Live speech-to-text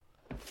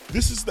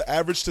This is the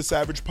Average to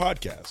Savage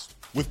podcast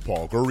with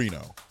Paul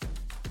Garino.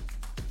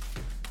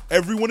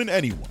 Everyone and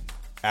anyone,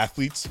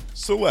 athletes,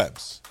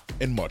 celebs,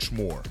 and much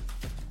more.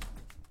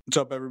 What's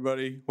up,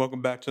 everybody?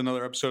 Welcome back to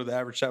another episode of the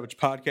Average Savage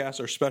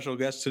podcast. Our special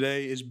guest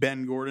today is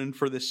Ben Gordon.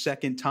 For the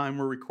second time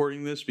we're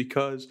recording this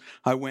because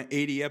I went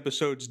 80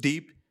 episodes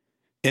deep,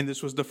 and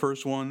this was the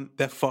first one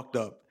that fucked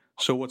up.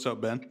 So what's up,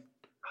 Ben?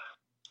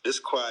 It's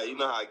quiet. You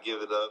know how I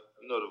give it up.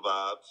 You know the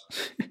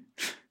vibes.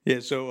 Yeah,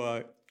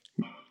 so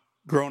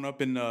growing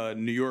up in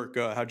New York,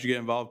 how'd you get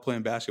involved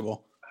playing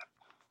basketball?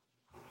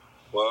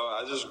 Well,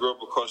 I just grew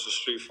up across the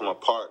street from a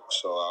park,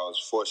 so I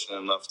was fortunate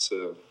enough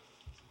to,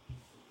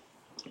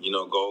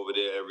 go over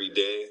there every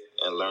day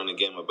and learn the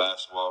game of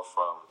basketball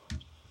from,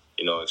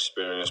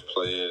 experienced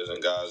players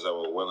and guys that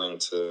were willing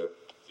to,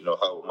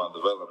 help with my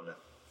development.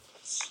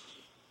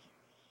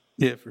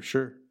 Yeah, for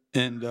sure.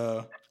 And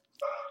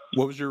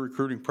what was your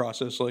recruiting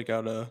process like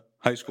out of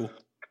high school?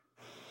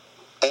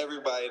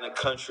 Everybody in the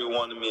country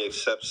wanted me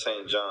except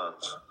St.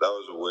 John's. That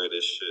was the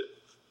weirdest shit.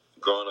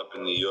 Growing up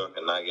in New York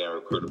and not getting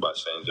recruited by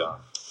St.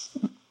 John's.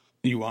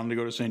 You wanted to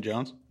go to St.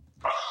 John's?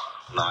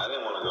 Nah, I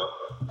didn't want to go.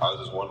 I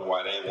was just wondering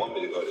why they didn't want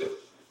me to go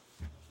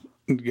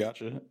there.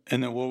 Gotcha.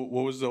 And then what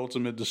was the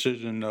ultimate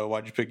decision?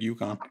 Why'd you pick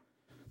UConn?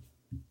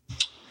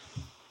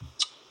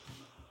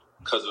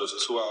 Because it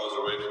was 2 hours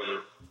away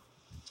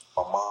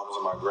from my mom's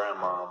and my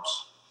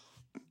grandmom's.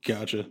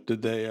 Gotcha.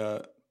 Did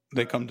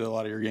they come to a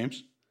lot of your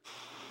games?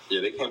 Yeah,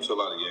 they came to a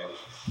lot of games.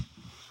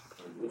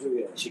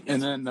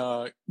 And then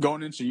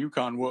going into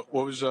UConn, what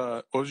was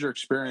your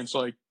experience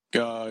like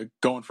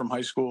going from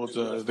high school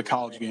to the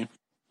college game?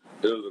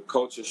 It was a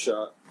culture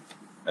shock,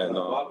 and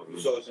there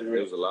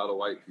was a lot of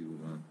white people,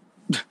 man.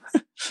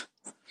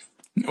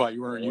 Why,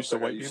 you weren't used to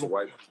white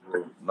people?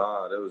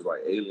 Nah, there was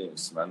like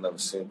aliens. I never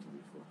seen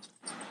them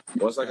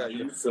before. Once I got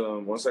used to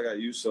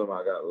them,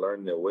 I got to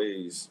learn their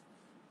ways,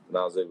 and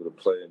I was able to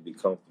play and be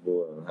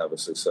comfortable and have a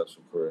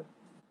successful career.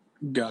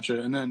 Gotcha.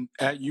 And then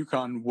at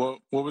UConn,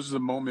 what was the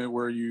moment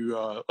where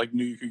you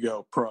knew you could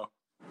go pro?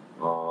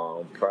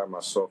 Probably my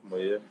sophomore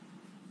year.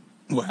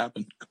 What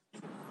happened?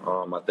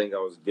 I think I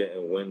was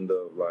getting wind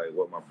of like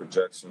what my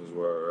projections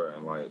were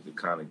and like the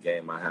kind of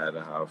game I had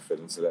and how I fit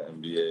into the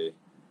NBA.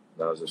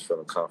 And I was just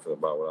feeling confident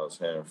about what I was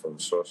hearing from the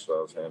sources I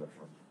was hearing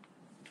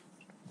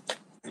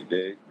from. You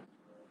dig?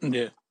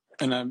 Yeah.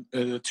 And then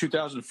the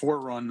 2004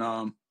 run,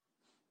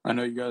 I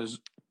know you guys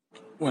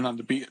went on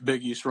the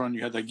Big East run.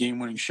 You had that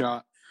game-winning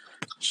shot.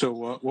 So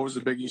what was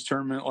the Big East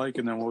tournament like,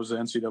 and then what was the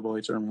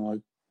NCAA tournament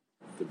like?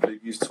 The Big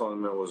East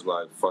tournament was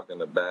like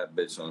fucking a bad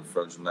bitch on the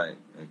first night,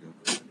 nigga.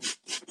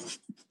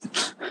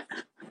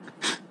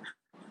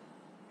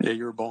 Yeah,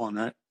 you were balling,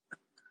 right?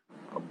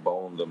 I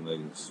boned them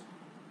niggas.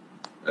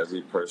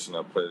 Every person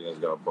I played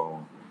against got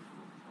boned.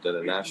 Then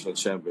the national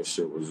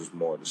championship was just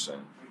more the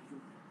same.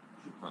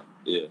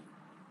 Yeah.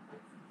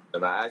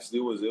 And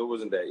it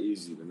wasn't that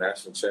easy. The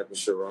national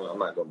championship run, I'm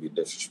not gonna be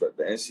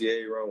disrespectful. The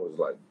NCAA run was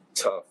like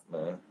tough,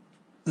 man.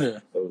 Yeah.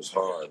 It was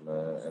hard,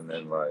 man. And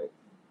then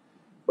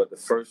but the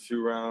first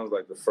few rounds,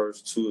 like the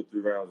first 2 or 3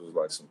 rounds was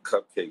like some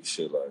cupcake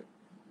shit. Like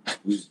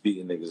we was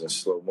beating niggas in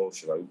slow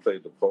motion. Like we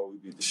played the ball, we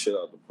beat the shit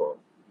out of the ball.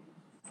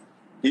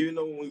 Even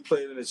though when we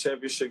played in the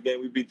championship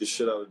game, we beat the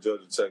shit out of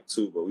Georgia Tech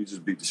too, but we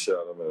just beat the shit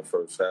out of them in the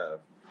first half.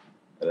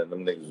 And then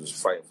them niggas was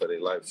fighting for their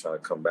life, trying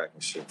to come back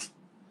and shit.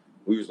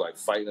 We was like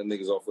fighting them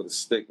niggas off with a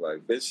stick,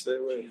 like, bitch, stay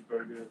away.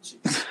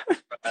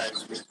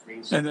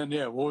 And then,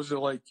 what was it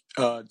like?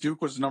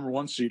 Duke was the number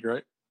 1 seed,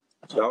 right?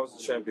 That was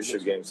the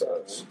championship game to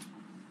us.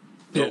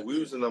 No, we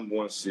was the number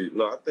 1 seed.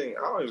 No, I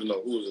don't even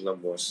know who was the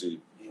number 1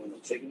 seed.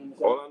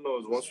 All I know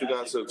is once we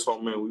got to the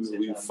tournament,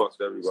 we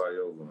fucked everybody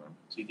over, man.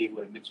 So you did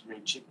with a mixed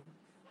green chicken?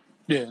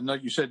 Yeah, and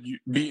like you said,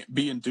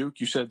 being Duke,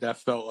 you said that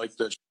felt like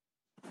the...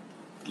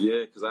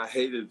 Yeah, because I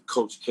hated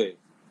Coach K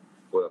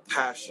with a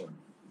passion.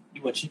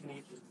 You want chicken?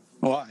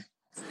 Why?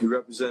 He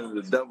represented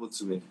the devil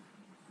to me.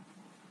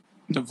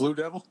 The Blue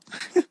Devil?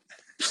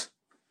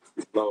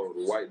 No,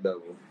 the White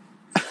Devil.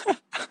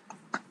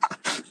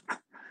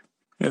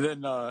 And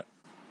then,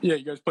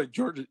 you guys played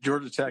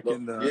Georgia Tech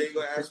in the... You ain't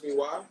going to ask me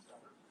why?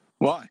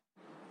 Why?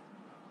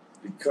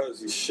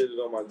 Because he shitted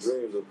on my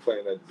dreams of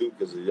playing at Duke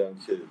as a young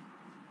kid.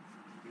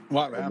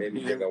 Why? It made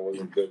me think I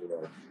wasn't good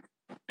enough.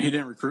 He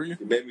didn't recruit you?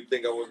 He made me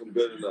think I wasn't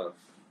good enough.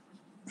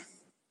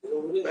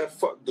 Man,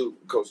 fuck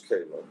Duke, Coach K,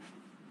 man.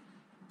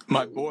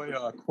 My boy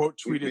quote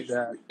tweeted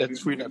that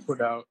tweet I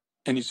put out,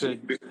 and he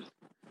said,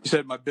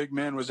 my big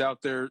man was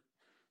out there,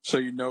 so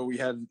we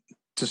had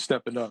to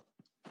step it up.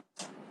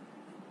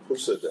 Who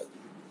said that?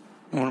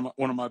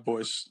 One of my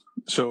boys.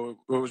 So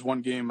it was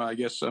one game, I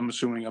guess I'm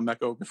assuming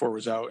Emeka before it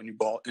was out, and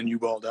you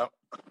balled out.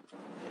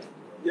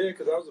 Yeah,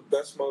 because I was the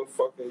best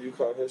motherfucker in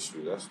UConn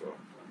history. That's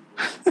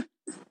why.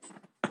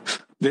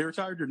 They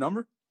retired your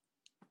number?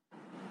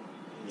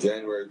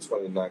 January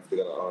 29th,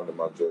 they're gonna honor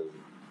my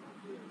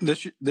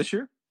jersey. This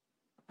year?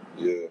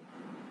 Yeah.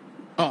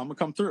 Oh, I'm gonna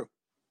come through.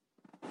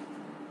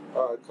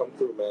 All right, come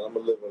through, man. I'm a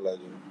living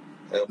legend.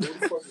 And who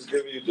the fuck is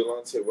giving you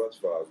Delonte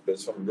West vibes,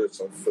 bitch? I'm rich,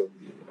 I'm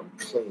filthy, I'm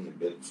clean,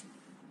 bitch.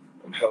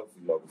 I'm healthy,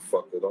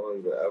 motherfucker. Don't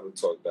even ever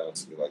talk down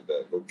to me like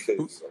that. Go kill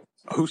yourself.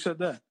 Who said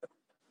that?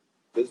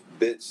 This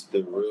bitch,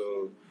 the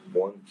real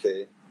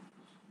 1K.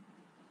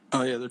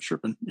 Oh, yeah, they're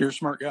tripping. You're a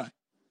smart guy.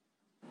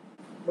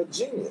 I'm a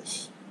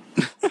genius.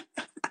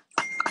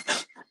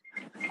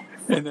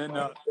 And then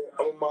I'm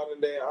a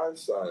modern day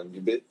Einstein,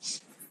 you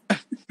bitch.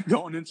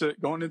 going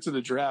into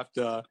the draft,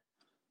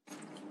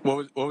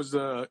 what was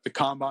the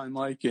combine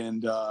like,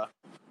 and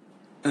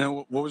then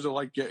what was it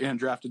like getting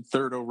drafted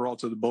third overall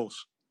to the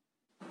Bulls?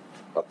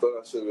 I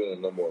thought I should have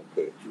been the number 1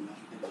 pick.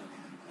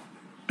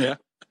 Yeah.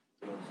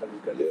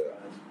 Yeah.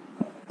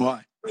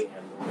 Why?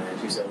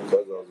 Because I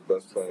was the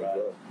best player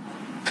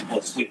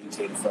in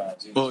the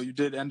draft. Well, you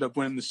did end up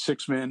winning the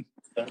Sixth Man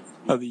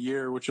of the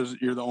Year, which is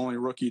you're the only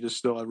rookie to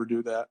still ever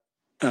do that.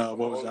 What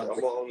was that? I'm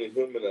the only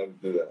human that ever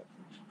do that.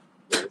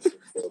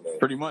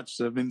 Pretty much.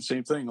 They've been the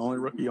same thing. Only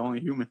rookie, only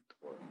human.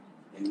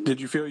 Did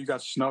you feel you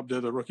got snubbed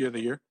as the Rookie of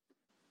the Year?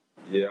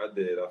 Yeah, I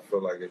did. I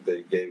feel like if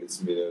they gave it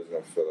to me, they was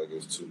going to feel like it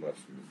was too much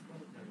for me.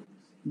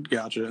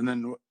 Gotcha. And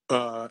then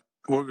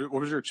what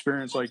was your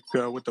experience like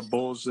with the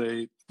Bulls?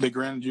 They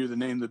granted you the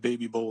name the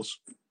Baby Bulls.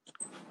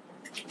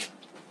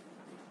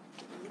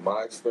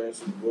 My experience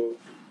with the Bulls?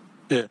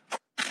 Yeah.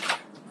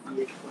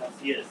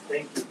 Yes,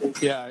 thank you.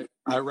 Yeah,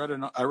 I read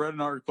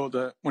an article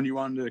that when you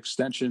wanted an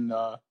extension,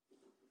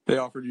 they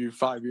offered you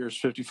 5 years,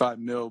 $55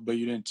 million, but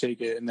you didn't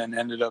take it, and then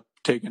ended up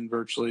taking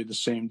virtually the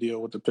same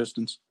deal with the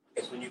Pistons.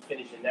 It's when you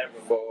finish in that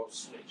room,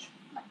 False. switch.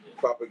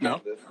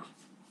 Propaganda. No?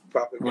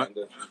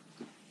 Propaganda.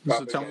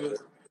 So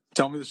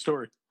tell me the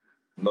story.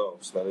 No,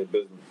 it's not their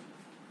business.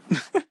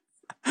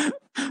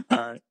 All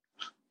right.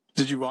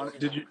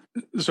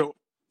 So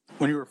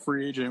when you were a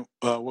free agent,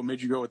 what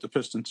made you go with the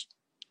Pistons?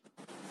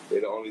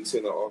 They're the only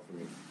team that offered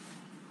me.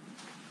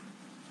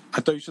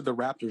 I thought you said the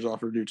Raptors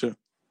offered you too.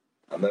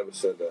 I never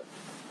said that.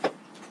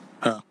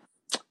 Oh.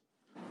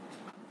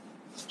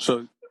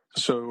 So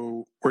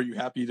were you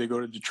happy to go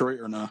to Detroit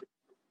or not?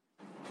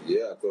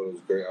 Yeah, I thought it was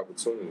a great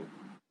opportunity.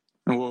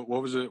 And what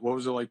was it? What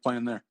was it like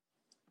playing there?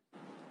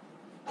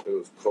 It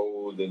was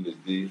cold in the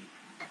D.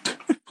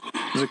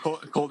 Is it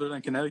colder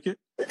than Connecticut?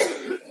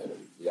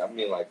 Yeah, I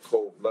mean like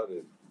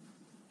cold-blooded.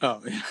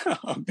 Oh,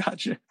 oh,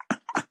 gotcha.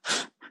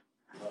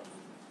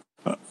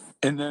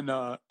 And then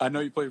I know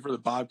you played for the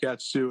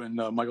Bobcats too, and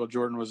Michael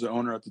Jordan was the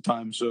owner at the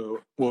time.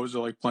 So what was it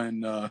like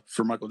playing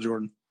for Michael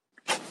Jordan?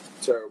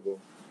 Terrible.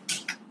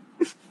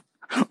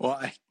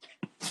 Why?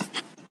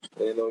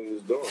 They didn't know what he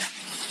was doing.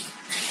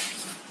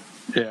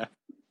 Yeah.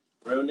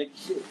 Real nigga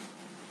shit.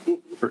 Real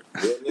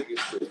nigga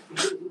shit.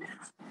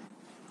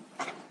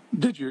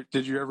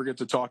 Did you ever get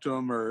to talk to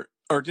him, or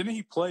didn't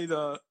he play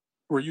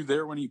were you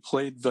there when he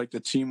played like the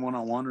team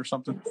 1-on-1 or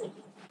something?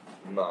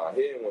 Nah,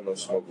 he didn't want no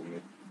smoke with me.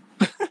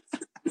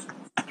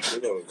 You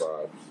know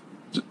the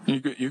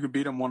vibes. You could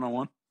beat him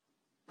 1-on-1?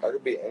 I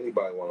could beat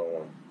anybody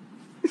 1-on-1.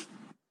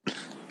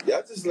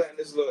 Y'all just letting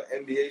this little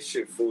NBA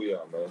shit fool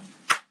y'all, man.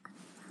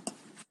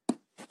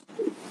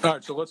 All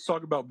right, so let's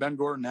talk about Ben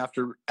Gordon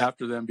after the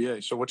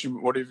NBA. So what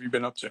have you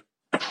been up to?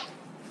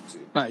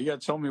 Nah, you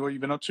got to tell me what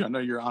you've been up to. I know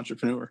you're an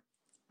entrepreneur,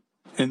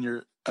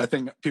 and I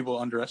think people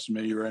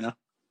underestimate you right now.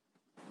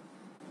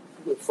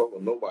 I don't fuck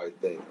with nobody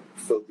think.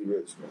 Filthy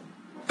rich,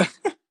 man.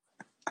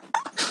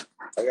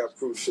 I got to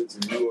prove shit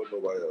to you or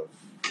nobody else.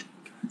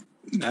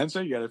 I didn't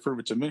say you got to prove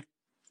it to me.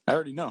 I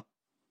already know.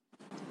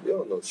 You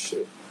don't know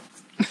shit.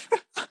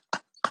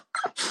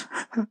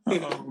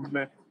 Oh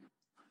man!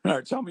 All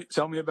right, tell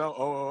me about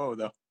OOO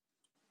though.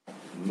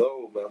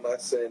 No, man, I'm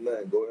not saying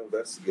nothing. Go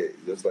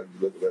investigate, just like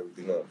you look at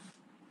everything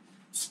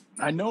else.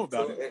 I know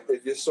about it.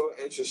 If you're so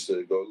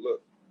interested, go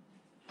look.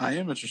 I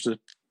am interested,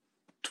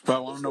 but I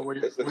want to know what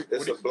you're.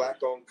 It's a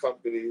black-owned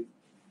company.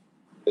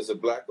 It's a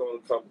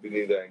black-owned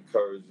company that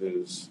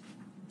encourages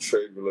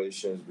trade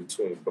relations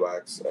between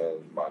blacks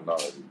and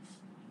minorities.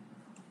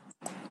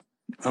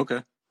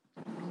 Okay.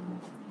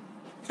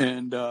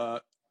 And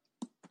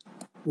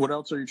what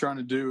else are you trying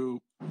to do,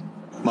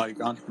 like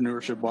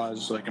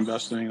entrepreneurship-wise, like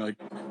investing? Like,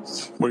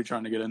 what are you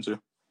trying to get into?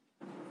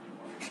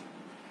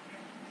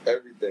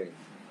 Everything.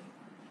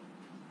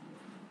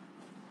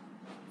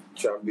 I'm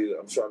trying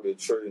to be a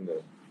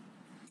trillionaire.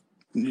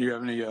 Do you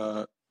have any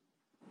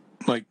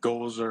like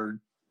goals or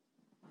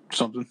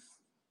something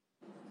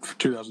for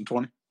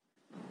 2020?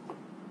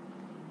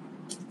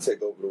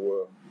 Take over the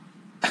world.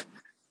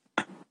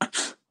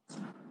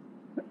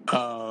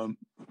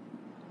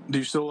 Do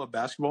you still love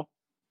basketball?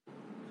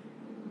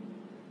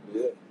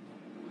 Yeah.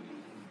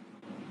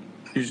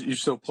 You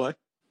still play?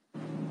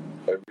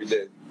 Every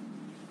day.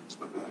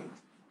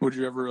 Would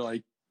you ever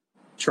like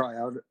try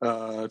out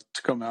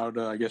to come out?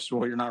 I guess.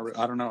 Well, you're not.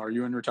 I don't know. Are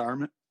you in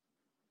retirement?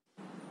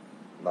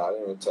 Nah, I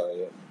didn't retire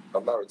yet.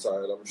 I'm not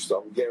retired. I'm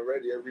getting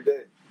ready every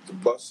day to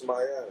bust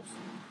my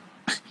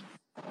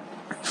ass.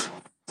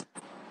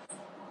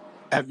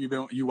 Have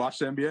you watched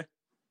the NBA?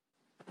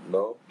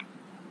 No.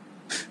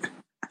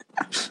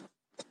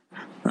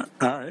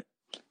 All right.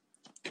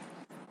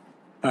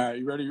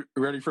 You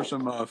ready for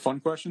some fun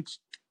questions?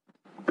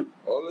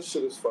 All this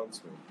shit is fun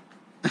to me.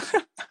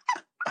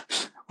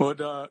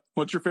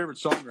 What's your favorite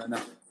song right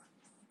now?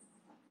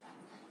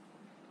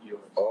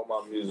 All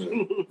my music,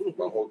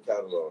 my whole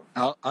catalog.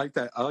 I like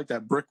that. I like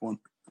that brick one.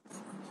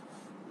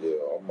 Yeah,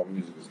 all my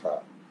music is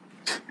hot.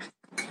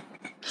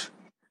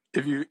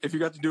 If you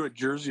got to do a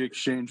jersey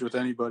exchange with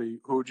anybody,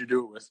 who would you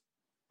do it with?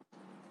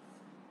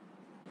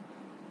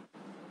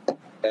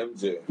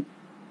 MJ.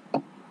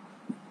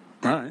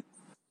 All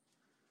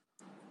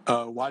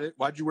right.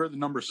 Why'd you wear the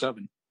number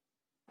 7?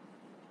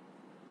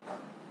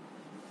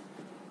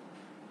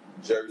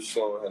 Jerry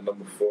Sloan had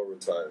number 4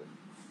 retired.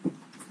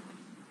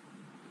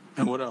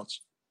 And what else?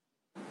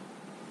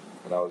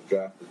 And I was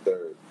drafted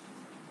 3rd.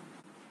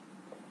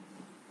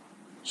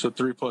 So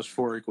 3 +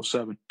 4 =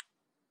 7.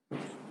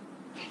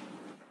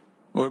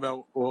 What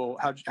about,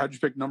 how'd you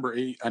pick number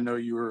 8? I know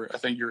I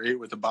think you're 8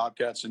 with the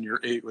Bobcats and you're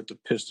 8 with the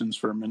Pistons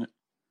for a minute.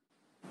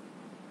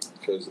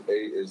 Because 8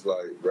 is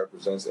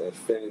represents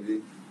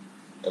infinity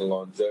and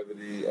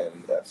longevity,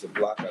 and that's a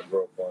block I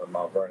grew up on in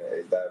Mount Vernon,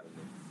 8th Avenue.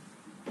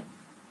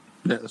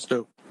 Yeah, that's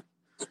dope.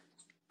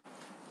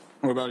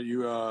 What about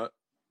you?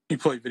 You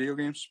play video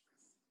games?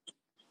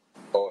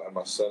 Oh, and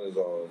my son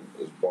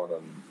is born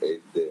on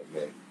 8th day of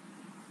May.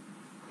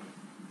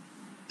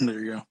 There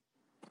you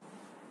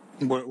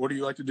go. What do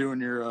you like to do in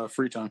your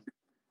free time?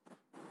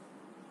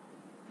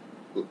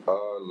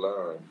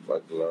 Learn.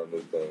 Like to learn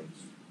new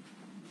things.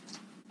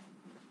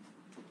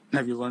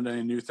 Have you learned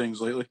any new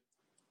things lately?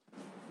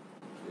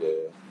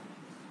 Yeah.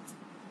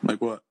 Like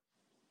what?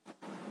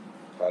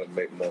 How to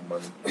make more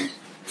money.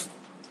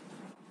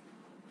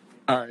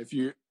 All right. If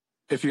you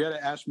had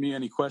to ask me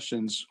any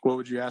questions, what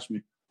would you ask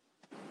me?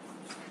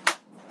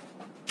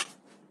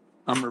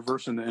 I'm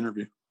reversing the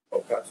interview. Oh,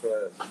 pass my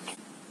ass.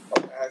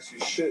 I'm gonna ask you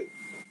shit.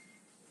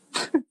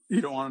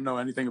 You don't want to know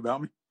anything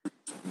about me?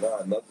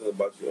 Nah, nothing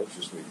about you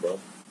interests me, bro.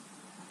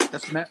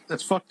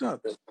 That's fucked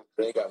up.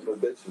 They ain't got no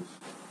bitches.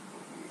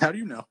 How do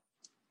you know?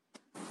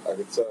 I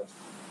can tell.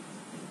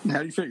 How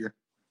do you figure?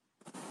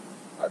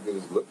 I can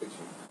just look at you.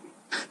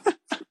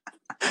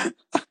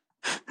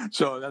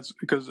 So that's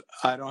because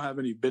I don't have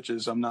any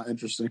bitches. I'm not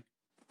interesting.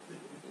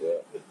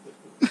 Yeah.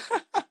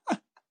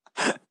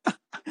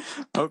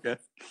 Okay.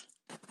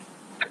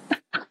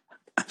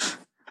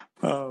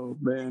 Oh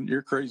man,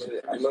 you're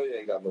crazy. I know you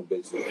ain't got no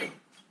bitches.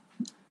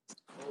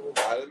 All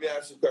right, let me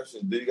ask you a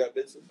question. Do you got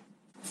bitches?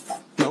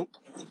 Nope.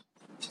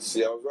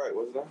 See, I was right,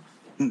 wasn't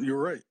I? You're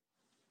right.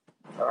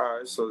 All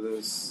right, so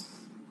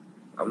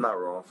I'm not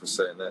wrong for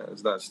saying that.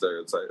 It's not a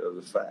stereotype, it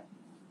was a fact.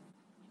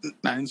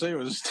 I didn't say it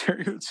was a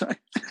stereotype.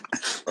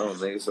 Oh,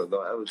 nigga, so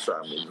don't ever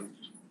try me.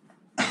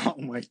 Oh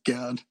my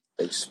god.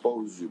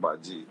 Expose you, my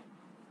G.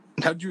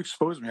 How'd you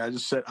expose me? I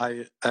just said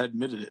I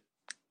admitted it.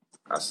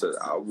 I said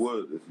I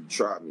would if you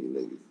try me,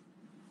 nigga.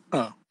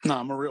 Oh, no,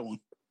 I'm a real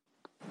one.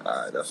 All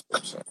right, that's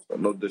what I'm saying. But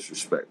no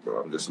disrespect,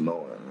 bro. I'm just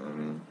knowing.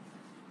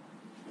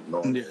 You know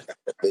what I mean? Knowing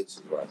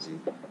bitches, my G.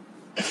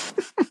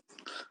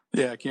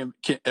 Yeah,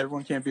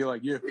 everyone can't be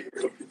like you.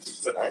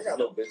 I ain't got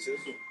no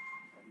bitches.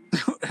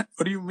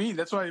 What do you mean?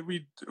 That's why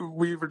we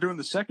were doing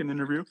the second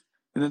interview,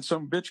 and then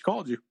some bitch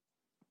called you.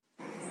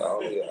 I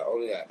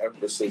only got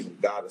empresses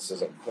and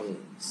goddesses and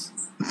queens.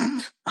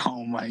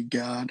 Oh my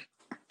god.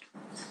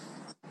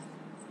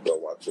 Go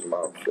watch your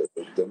mouth.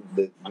 Them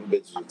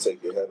bitches will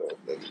take your head off,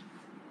 nigga.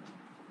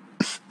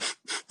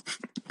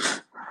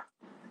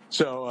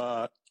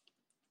 So,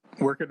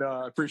 where could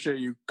appreciate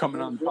you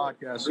coming on the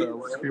podcast?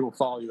 Where can people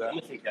follow you at? I'm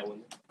gonna take that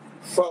one.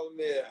 Follow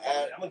me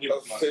at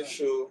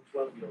official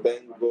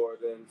Ben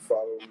Gordon.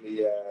 Follow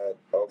me at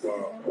Of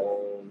Our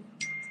Own.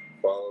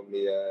 Follow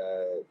me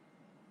at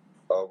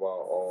Of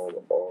Our Own.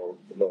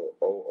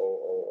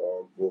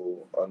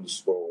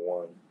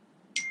 OOORGU_1.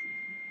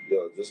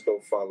 Yo, just go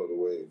follow the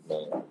wave,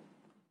 man.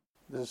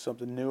 This is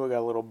something new. I got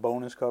a little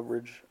bonus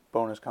coverage,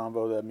 bonus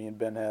combo that me and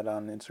Ben had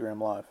on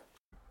Instagram Live.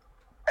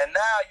 And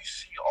now you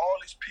see all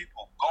these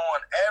people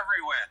going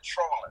everywhere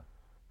trolling.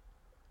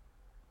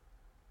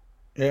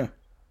 Yeah.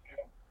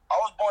 I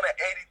was born in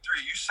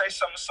 83. You say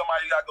something to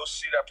somebody, you gotta go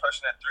see that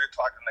person at 3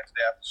 o'clock the next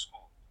day after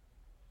school.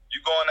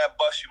 You go on that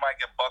bus, you might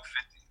get $1.50.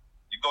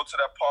 You go to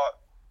that park,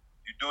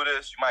 you do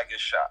this, you might get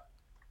shot.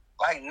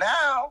 Like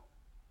now,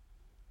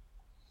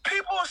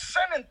 people are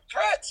sending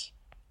threats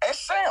and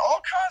saying all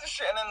kinds of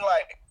shit, and then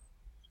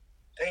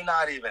they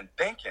not even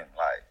thinking.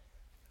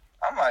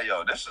 I'm like,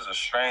 yo, this is a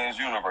strange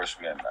universe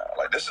we in now.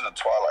 This is a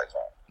Twilight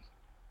Zone.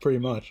 Pretty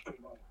much.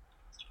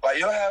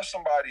 You'll have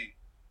somebody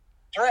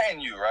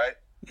threaten you, right?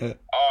 Yeah.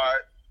 All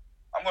right,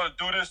 I'm gonna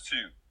do this to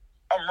you.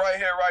 I'm right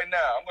here, right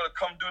now. I'm gonna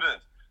come do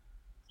this.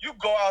 You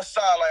go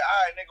outside all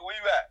right, nigga, where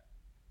you at?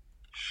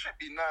 Shit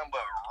be nothing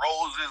but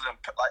roses and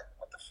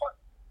what the fuck?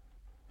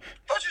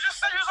 Don't you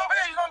just say you was over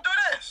here? You gonna do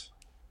this?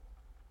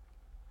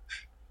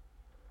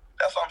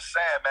 That's what I'm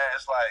saying, man.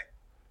 It's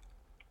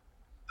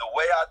the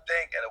way I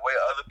think and the way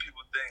other people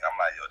think. I'm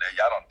like, yo,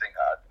 y'all don't think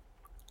how I do.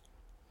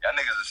 Y'all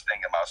niggas is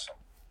thinking about some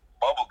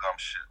bubblegum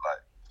shit.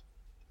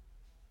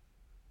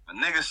 The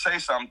niggas say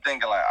something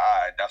thinking all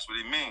right, that's what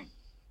he mean.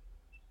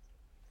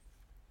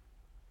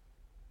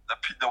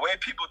 The way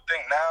people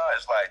think now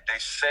is they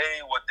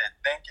say what they're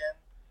thinking,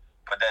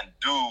 but then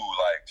do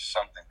like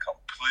something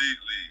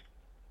completely.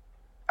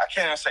 I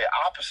can't even say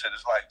opposite.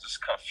 It's like just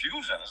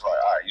confusing. It's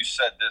like, all right, you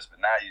said this, but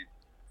now you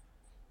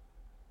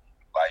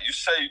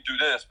say you do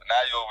this, but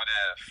now you're over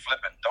there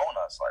flipping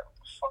donuts. Like, what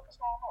the fuck is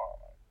going on?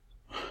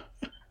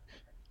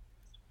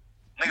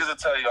 Niggas will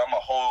tell you I'm a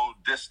whole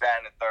this,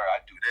 that, and the third.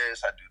 I do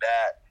this, I do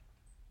that.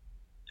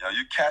 Yo,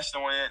 you catch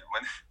them when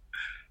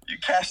you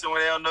catch them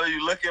when they don't know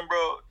you looking,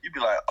 bro. You be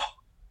like, oh,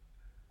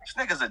 this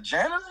nigga's a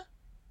janitor? I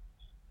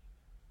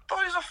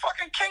thought he's a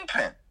fucking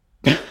kingpin.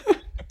 What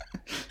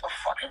the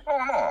fuck is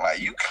going on? Like,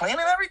 you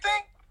cleaning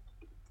everything?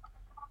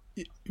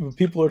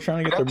 People are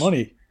trying to get their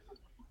money.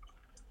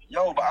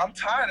 Yo, but I'm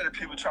tired of the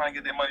people trying to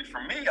get their money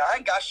from me. I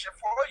ain't got shit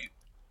for you.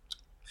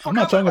 I'm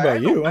not talking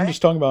about you. I'm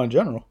just talking about in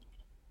general.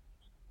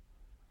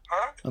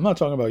 Huh? I'm not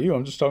talking about you.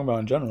 I'm just talking about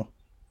in general.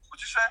 What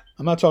you say?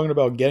 I'm not talking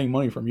about getting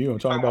money from you. I'm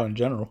talking about in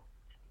general.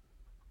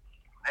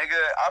 Nigga,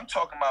 I'm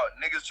talking about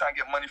niggas trying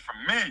to get money from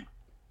me.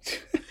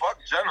 Fuck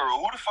general.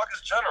 Who the fuck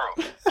is general?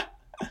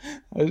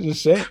 I was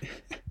just saying.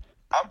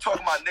 I'm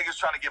talking about niggas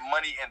trying to get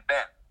money in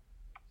Ben.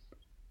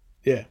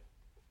 Yeah.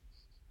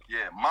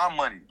 Yeah, my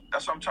money.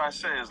 That's what I'm trying to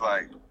say. Is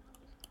like,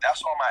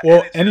 that's all my.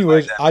 Well,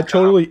 anyways, like I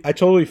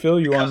totally feel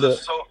you on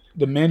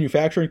the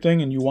manufacturing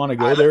thing, and you want to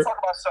go there. Let's talk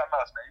about something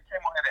else, man. You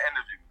came on here to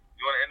interview me.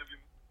 You want to interview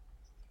me?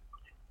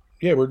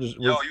 Yeah, we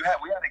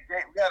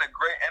had a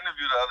great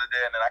interview the other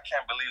day, and then I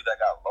can't believe that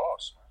got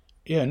lost. Man.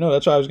 Yeah, no,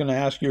 that's why I was going to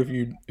ask you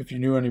if you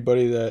knew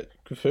anybody that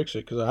could fix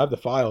it, because I have the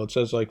file. It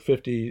says like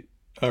 50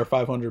 or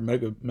 500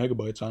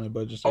 megabytes on it,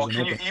 but it just doesn't.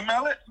 Can you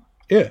email it?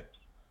 Yeah.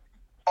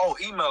 Oh,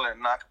 email it,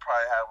 and I could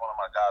probably have one of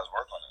my guys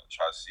work on it and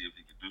try to see if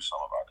he could do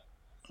something about it.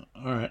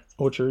 All right.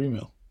 What's your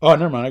email? Oh,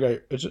 never mind. I got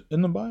it. Is it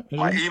in the bio?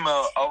 My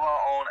email,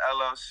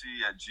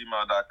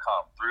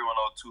 overownllc@gmail.com,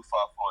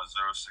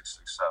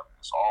 310-254-0667.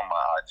 It's on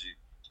my IG.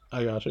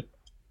 I got you.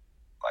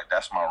 Like,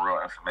 that's my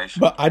real information.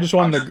 But I just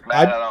wanted to.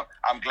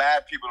 I'm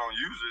glad people don't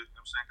use it. You know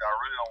what I'm saying? I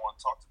really don't want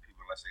to talk to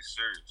people unless they're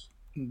serious.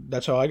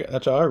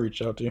 That's how I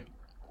reached out to you.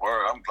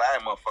 Word, I'm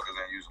glad motherfuckers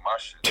ain't using my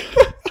shit.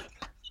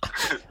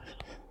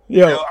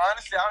 Yo,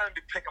 honestly, I don't even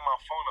be picking my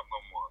phone up no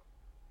more.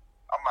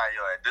 I'm like,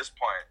 yo, at this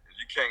point, if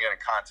you can't get in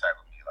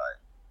contact with me, like,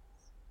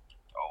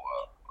 oh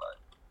well, like.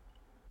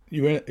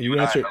 You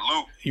answered. In the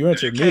loop. You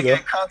answered me though.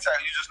 Get in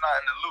contact, you just not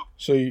in the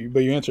loop.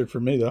 But you answered for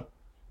me though.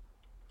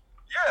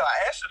 Yeah,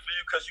 I answered for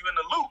you because you in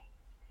the loop.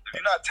 If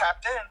you're not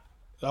tapped in.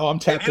 Oh, I'm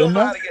tapped in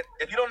now.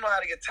 If you don't know how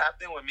to get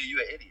tapped in with me,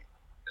 you're an idiot.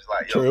 It's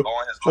like, True. Yo, go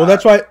on his live. Well,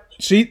 that's why.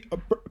 See,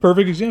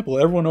 perfect example.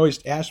 Everyone always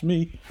asks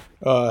me,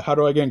 how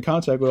do I get in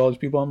contact with all these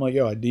people? I'm like,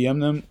 yo, I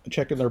DM them,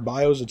 checking their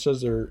bios. It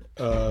says their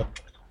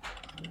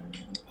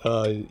emails.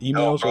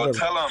 Bro, whatever.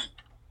 Tell them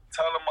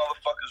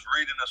motherfuckers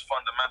reading is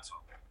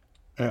fundamental.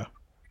 Yeah.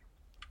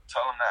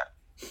 Tell them that.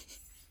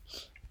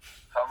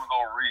 Tell them to go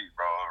read,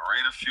 bro.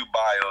 Read a few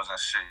bios and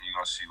shit. You're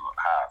going to see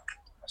how.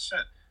 That's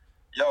it.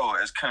 Yo,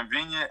 as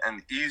convenient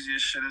and easy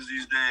as shit as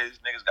these days,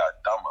 niggas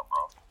got dumber,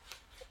 bro.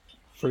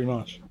 Pretty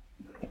much.